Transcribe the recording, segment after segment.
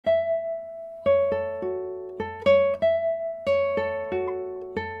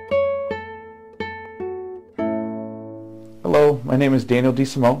Hello, my name is Daniel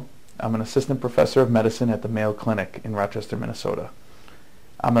DeSimo. I'm an assistant professor of medicine at the Mayo Clinic in Rochester, Minnesota.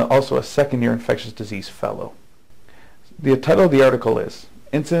 I'm also a second-year infectious disease fellow. The title of the article is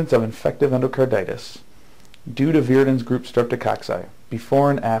Incidence of Infective Endocarditis Due to Viridans Group Streptococci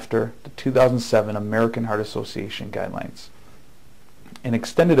Before and After the 2007 American Heart Association Guidelines. An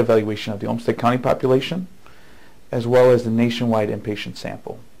extended evaluation of the Olmsted County population as well as the nationwide inpatient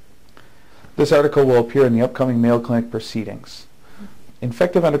sample. This article will appear in the upcoming Mayo Clinic Proceedings.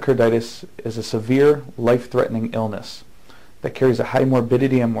 Infective endocarditis is a severe, life-threatening illness that carries a high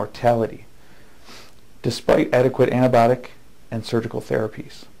morbidity and mortality despite adequate antibiotic and surgical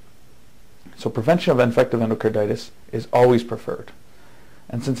therapies. So prevention of infective endocarditis is always preferred.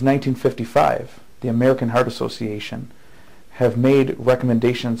 And since 1955, the American Heart Association have made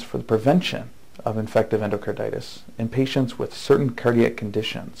recommendations for the prevention of infective endocarditis in patients with certain cardiac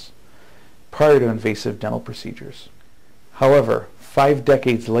conditions prior to invasive dental procedures. However, 5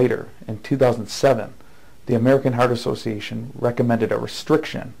 decades later, in 2007, the American Heart Association recommended a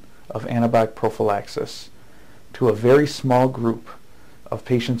restriction of antibiotic prophylaxis to a very small group of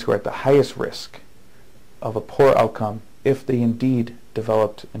patients who are at the highest risk of a poor outcome if they indeed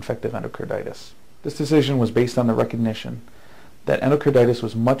developed infective endocarditis. This decision was based on the recognition that endocarditis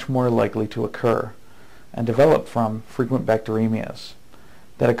was much more likely to occur and develop from frequent bacteremias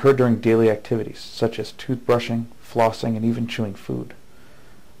that occur during daily activities such as toothbrushing, flossing, and even chewing food,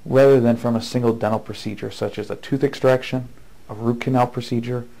 rather than from a single dental procedure such as a tooth extraction, a root canal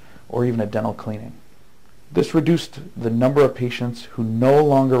procedure, or even a dental cleaning. This reduced the number of patients who no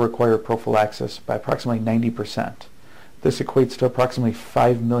longer require prophylaxis by approximately 90%. This equates to approximately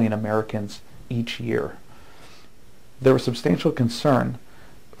 5 million Americans each year. There was substantial concern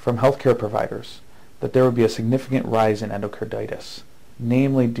from healthcare providers that there would be a significant rise in endocarditis,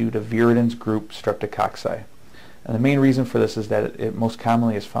 namely due to Viridans group Streptococci. And the main reason for this is that it most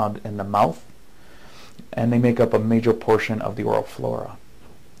commonly is found in the mouth, and they make up a major portion of the oral flora.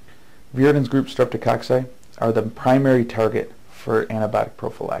 Viridans group Streptococci are the primary target for antibiotic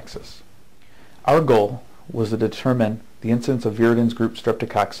prophylaxis. Our goal was to determine the incidence of Viridans group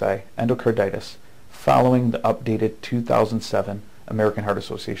Streptococci endocarditis following the updated 2007 American Heart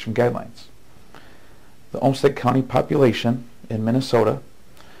Association guidelines. The Olmsted County population in Minnesota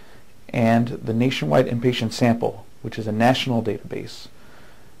and the nationwide inpatient sample, which is a national database,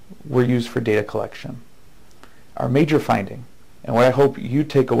 were used for data collection. Our major finding, and what I hope you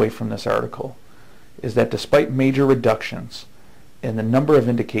take away from this article, is that despite major reductions in the number of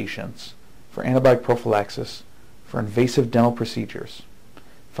indications for antibiotic prophylaxis for invasive dental procedures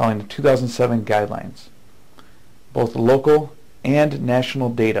following the 2007 guidelines, both local and national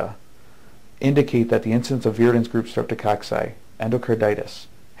data indicate that the incidence of Viridans group Streptococci endocarditis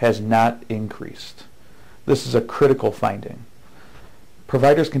has not increased. This is a critical finding.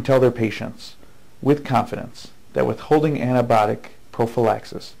 Providers can tell their patients with confidence that withholding antibiotic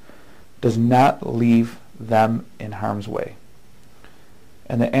prophylaxis does not leave them in harm's way,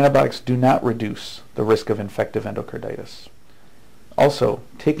 and that antibiotics do not reduce the risk of infective endocarditis. Also,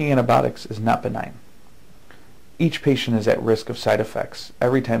 taking antibiotics is not benign. Each patient is at risk of side effects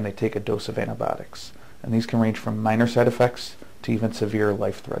every time they take a dose of antibiotics, and these can range from minor side effects to even severe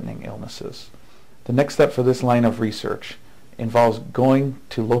life-threatening illnesses. The next step for this line of research involves going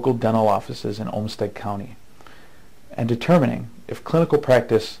to local dental offices in Olmsted County and determining if clinical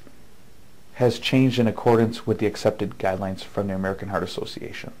practice has changed in accordance with the accepted guidelines from the American Heart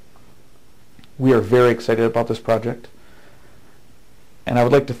Association. We are very excited about this project, and I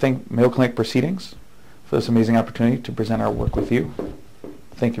would like to thank Mayo Clinic Proceedings for this amazing opportunity to present our work with you.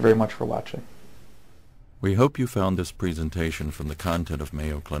 Thank you very much for watching. We hope you found this presentation from the content of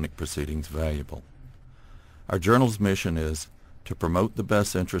Mayo Clinic Proceedings valuable. Our journal's mission is to promote the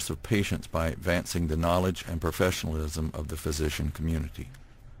best interests of patients by advancing the knowledge and professionalism of the physician community.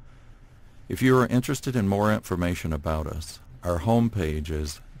 If you are interested in more information about us, our homepage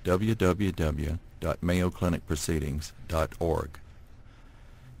is www.mayoclinicproceedings.org.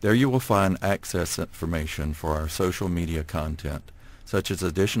 There you will find access information for our social media content, such as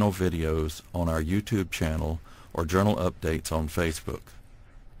additional videos on our YouTube channel or journal updates on Facebook.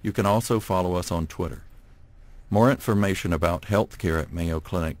 You can also follow us on Twitter. More information about healthcare at Mayo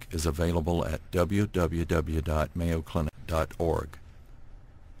Clinic is available at www.mayoclinic.org.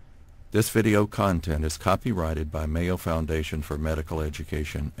 This video content is copyrighted by Mayo Foundation for Medical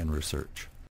Education and Research.